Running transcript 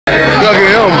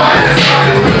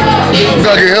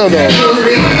gotta get him though.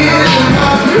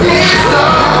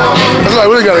 That's what I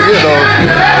really gotta get though.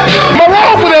 I'm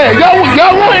wrong for that.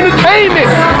 Y'all want entertainment.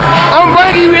 I'm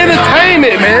bringing you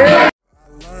entertainment, man. I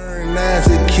learned as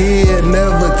a kid,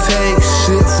 never take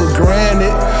shit for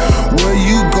granted. Where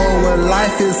you going,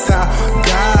 life is how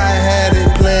God had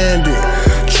it planned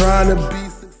it. Trying to be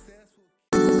successful.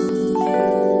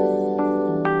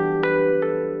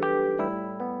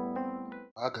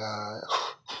 My God.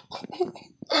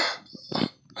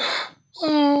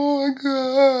 Oh my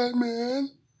God, man.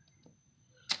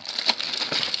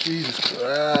 Jesus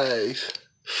Christ.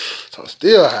 So I'm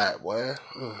still hot, boy.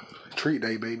 Treat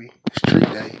day, baby. It's treat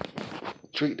day.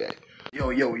 Treat day. Yo.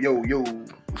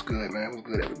 What's good, man? What's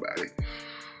good, everybody?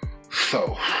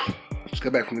 So, just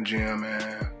got back from the gym,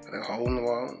 man. Got a hole in the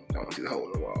wall. I don't see the hole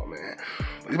in the wall, man.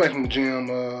 But get back from the gym,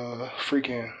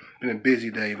 freaking been a busy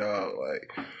day, dog.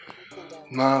 Like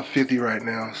 9:50 right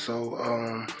now. So,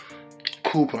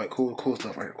 cool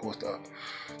stuff right here, cool stuff.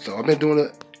 So I've been doing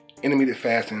the intermittent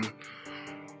fasting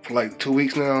for like 2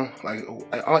 weeks now.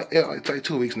 It's like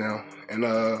 2 weeks now. And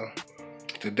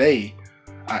today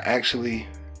I actually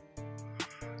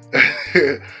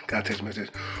got a text message.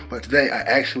 But today I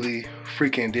actually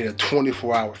freaking did a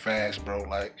 24-hour fast, bro.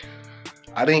 Like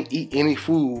I didn't eat any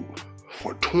food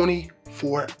for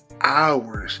 24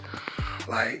 hours.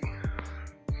 Like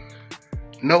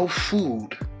no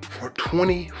food for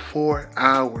 24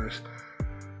 hours.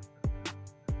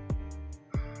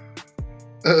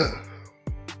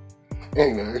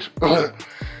 Anyways, I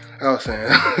was saying,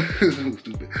 this is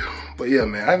stupid. But yeah,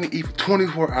 man, I haven't eaten for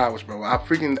 24 hours, bro. I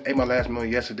freaking ate my last meal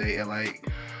yesterday at like,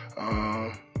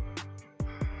 9:30,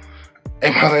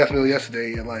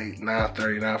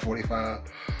 9:45.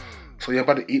 So yeah, I'm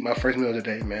about to eat my first meal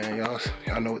today, man. Y'all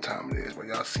know what time it is, but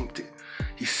y'all synced it.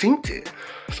 He synced it.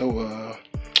 So,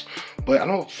 but I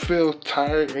don't feel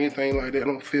tired or anything like that. I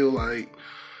don't feel,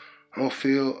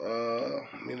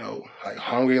 you know, like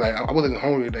hungry. Like I wasn't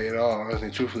hungry today at all,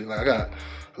 honestly, truthfully. Like I got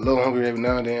a little hungry every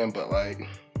now and then, but like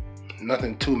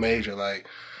nothing too major. Like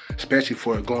especially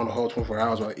for going the whole 24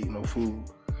 hours without eating no food.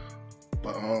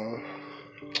 But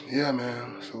yeah,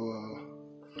 man. So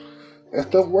that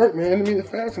stuff worked, man. Intermittent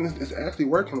fasting is actually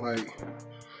working. Like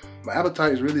my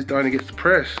appetite is really starting to get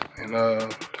suppressed, and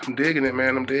I'm digging it,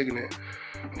 man. I'm digging it.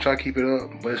 I'm trying to keep it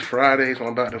up, but it's Friday, so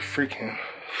I'm about to freaking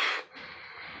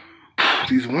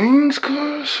these wings,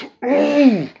 cuz.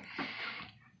 I'm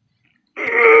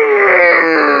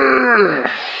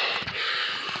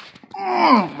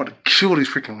about to kill these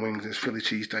freaking wings. This Philly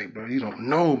cheesesteak, bro. You don't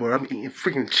know, bro. I'm eating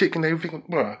freaking chicken, everything,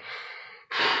 bro.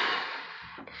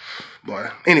 Boy,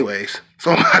 anyways,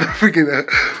 so I'm about to freaking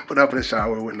put up in the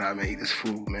shower and whatnot, man. Eat this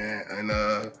food, man, and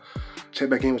check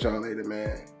back in with y'all later,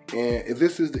 man. And if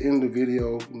this is the end of the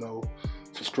video, you know,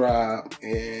 subscribe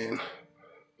and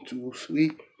too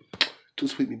sweet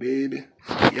me, baby.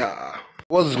 Yeah. I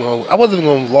wasn't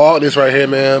gonna vlog this right here,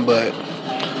 man, but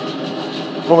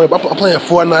I'm playing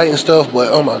Fortnite and stuff.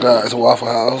 But oh my God, it's a Waffle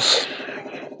House,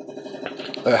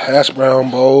 a hash brown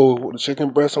bowl with a chicken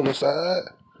breast on the side.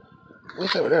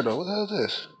 What's that right there, though? What the hell is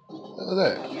this? What is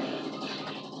that?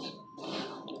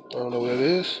 I don't know what it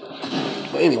is.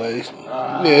 But anyways,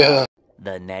 yeah.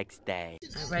 The next day.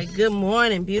 All right, good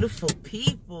morning, beautiful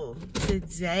people.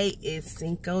 Today is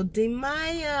Cinco de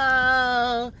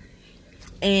Mayo.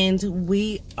 And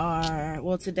we are,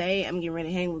 well, today I'm getting ready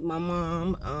to hang with my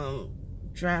mom,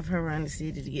 drive her around the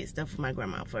city to get stuff for my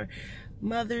grandma for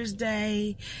Mother's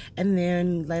Day. And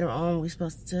then later on, we're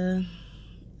supposed to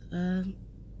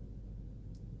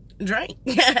drink.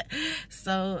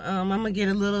 So I'm gonna get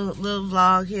a little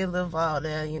vlog here, a little vlog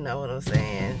there, you know what I'm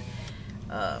saying.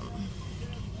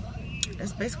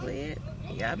 That's basically it.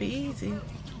 Y'all be easy.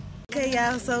 Okay,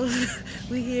 y'all, so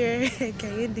we here at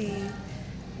K&D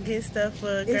getting stuff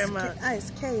for grandma. It's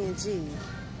K&G.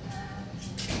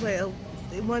 Well,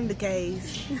 one of the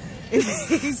K's.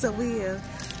 So we here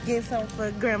getting something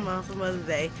for grandma for Mother's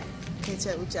Day. Catch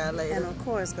up with y'all later. And of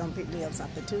course, gonna pick me up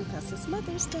something too, because it's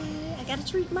Mother's Day. I gotta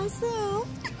treat myself.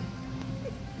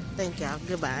 Thank y'all.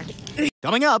 Goodbye.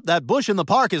 Coming up, that bush in the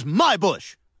park is my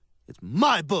bush. It's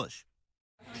my bush.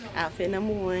 Outfit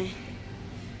number 1.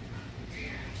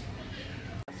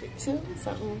 Outfit 2,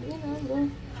 something, you know, a little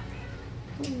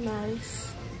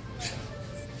nice.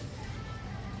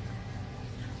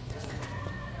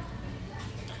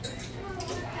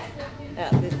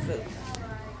 Outfit 2.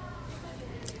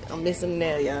 I'm missing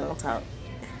nail, y'all. Don't talk.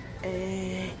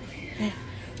 Hey.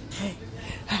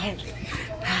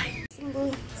 It's a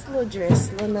little dress,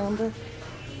 a little number.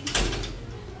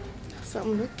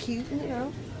 Something real cute, you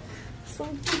know.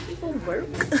 Some people work.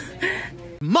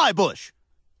 My bush.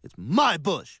 It's my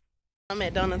bush. I'm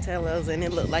at Donatello's and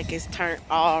it looked like it's turned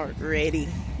already.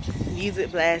 Music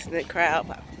blasting, the crowd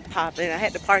popping. I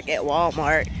had to park at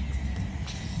Walmart.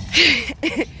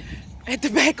 At the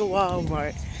back of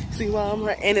Walmart. See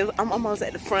Walmart? And I'm almost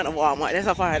at the front of Walmart. That's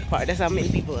how far I had to park. That's how many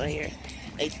people are here.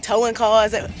 They towing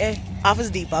cars at Office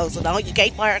Depot, so you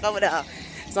can't park over there.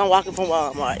 So I'm walking from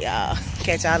Walmart, y'all.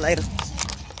 Catch y'all later.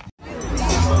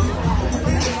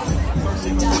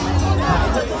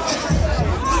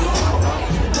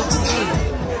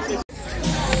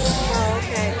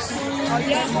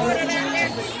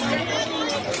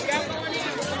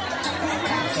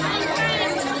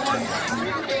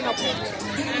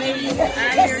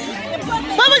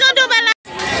 What we gonna do about that?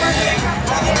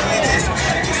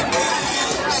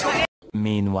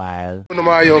 Meanwhile. Cinco De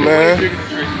Mayo, man.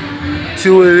 See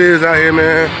what it is out here,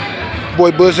 man.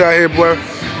 Boy Bush out here, boy.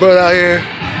 Bud out here.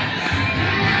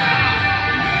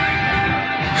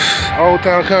 Old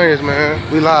Town Conyers, man.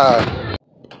 We live.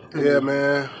 Yeah,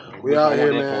 man. We out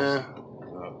here, man.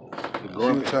 See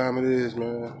what time it is,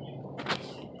 man.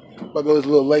 About to go to this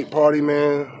little lake party,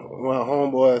 man. One of our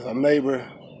homeboys, our neighbor.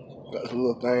 Got this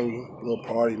little thing, little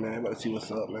party, man. About to see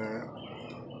what's up, man.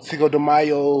 Cinco De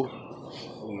Mayo,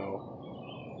 you know.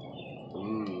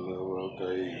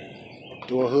 Okay.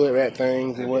 Doing hood rat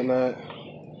things and whatnot.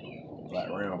 Black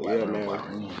round, yeah,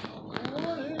 man.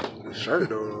 The shirt,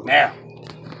 though. Now.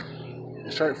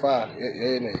 The shirt fire.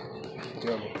 Yeah, man.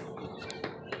 Tell me.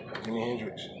 Jimi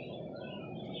Hendrix.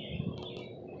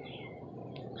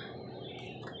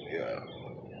 Yeah.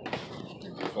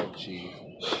 Fuck cheese.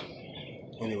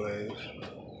 Anyways.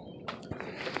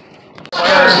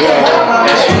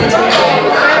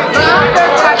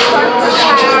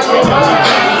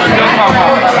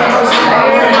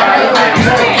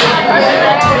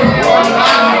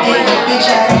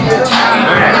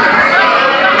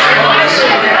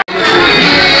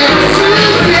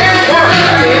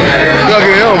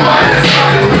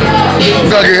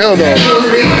 Gotta get him though.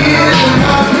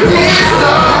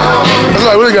 That's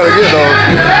like really gotta get though.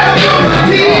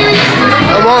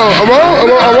 I'm wrong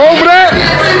for that?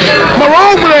 Am I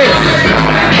wrong for that?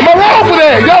 Am I wrong for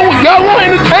that? Y'all want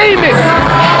entertainment.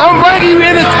 I'm bringing you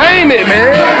entertainment, man.